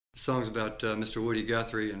song's about Mr. Woody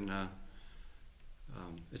Guthrie, and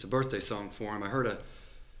it's a birthday song for him. I heard a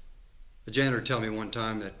janitor tell me one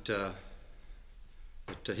time that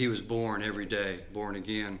he was born every day, born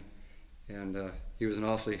again, and he was an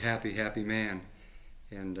awfully happy man.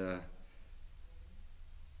 And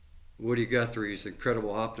Woody Guthrie's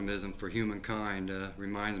incredible optimism for humankind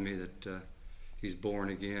reminds me that he's born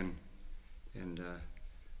again. And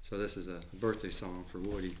so this is a birthday song for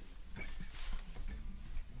Woody.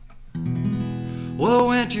 Well, I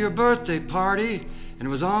went to your birthday party, and it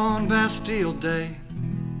was on Bastille Day.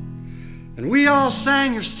 And we all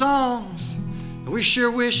sang your songs, and we sure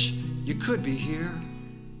wish you could be here.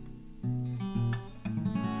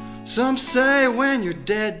 Some say when you're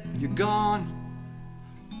dead, you're gone,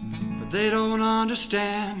 but they don't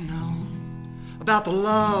understand, no, about the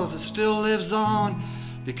love that still lives on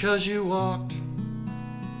because you walked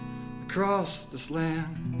across this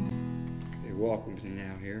land. Okay, walk with me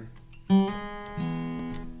now here.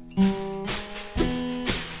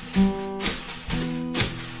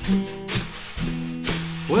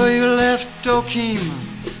 Well, you left Okima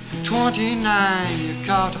at 29, you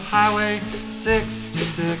caught Highway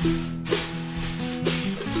 66.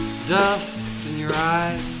 Dust in your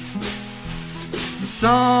eyes, a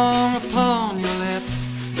song upon your lips.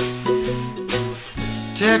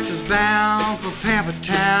 Texas bound for Pampa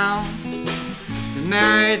Town, you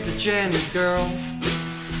married the Jennings girl.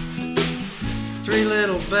 3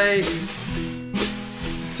 little babies,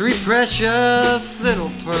 3 precious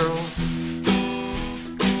little pearls.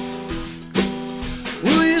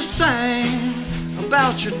 Will you sing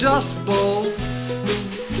about your dust bowl,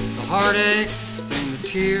 the heartaches and the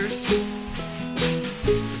tears?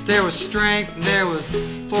 But there was strength and there was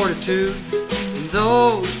fortitude in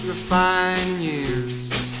those refined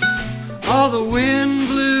years. All the wind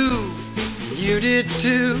blew, you did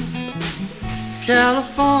too,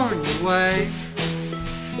 California way.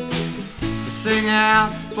 Sing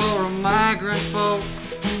out for a migrant folk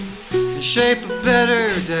and shape a better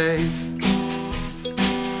day.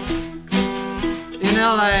 In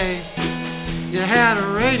LA, you had a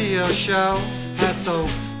radio show, had so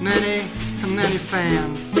many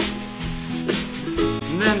fans.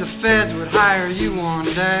 And then the feds would hire you one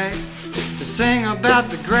day to sing about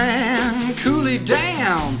the Grand Coulee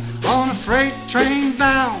Dam on a freight train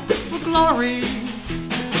bound for glory.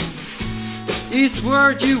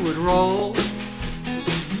 Eastward you would roll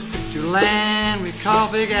to land we call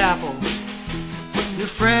Big Apple. Your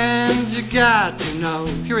friends you got to know.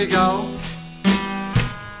 Here we go.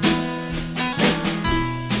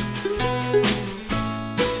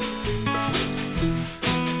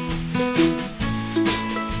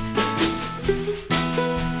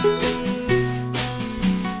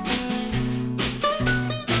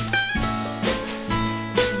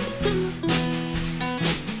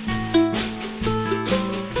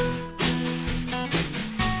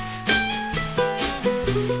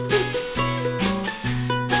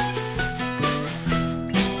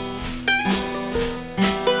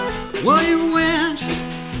 Well, you went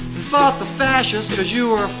and fought the fascists because you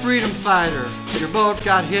were a freedom fighter. Your boat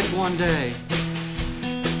got hit one day.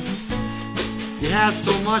 You had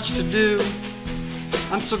so much to do.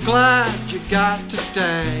 I'm so glad you got to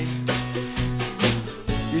stay.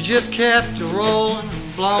 You just kept rolling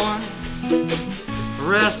and blowing the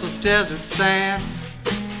restless desert sand.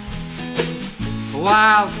 A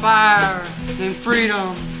wildfire named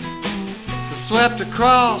freedom was swept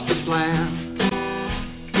across this land.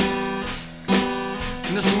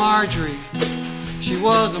 Miss Marjorie, she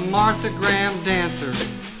was a Martha Graham dancer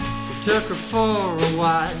who took her for a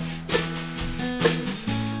wife.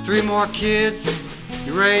 3 more kids,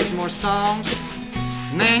 you raised more songs.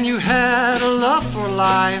 Man, you had a love for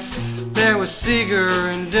life. There was Seeger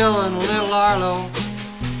and Dylan, little Arlo.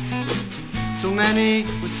 So many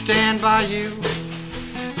would stand by you.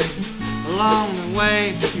 Along the way,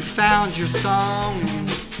 you found your song,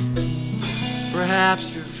 and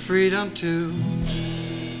perhaps your freedom too.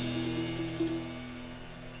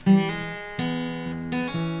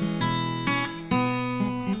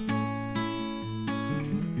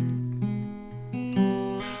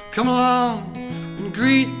 Come along and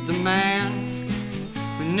greet the man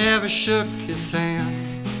who never shook his hand,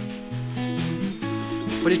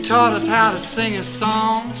 but he taught us how to sing his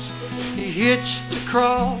songs. He hitched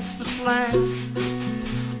across this land.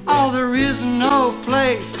 Oh, there is no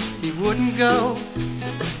place he wouldn't go.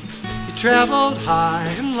 He traveled high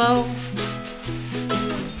and low.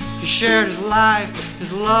 He shared his life,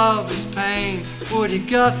 his love, his pain. Woody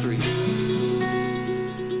Guthrie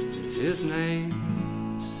is his name.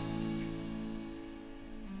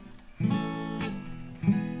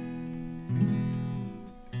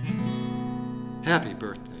 Happy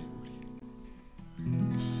birthday.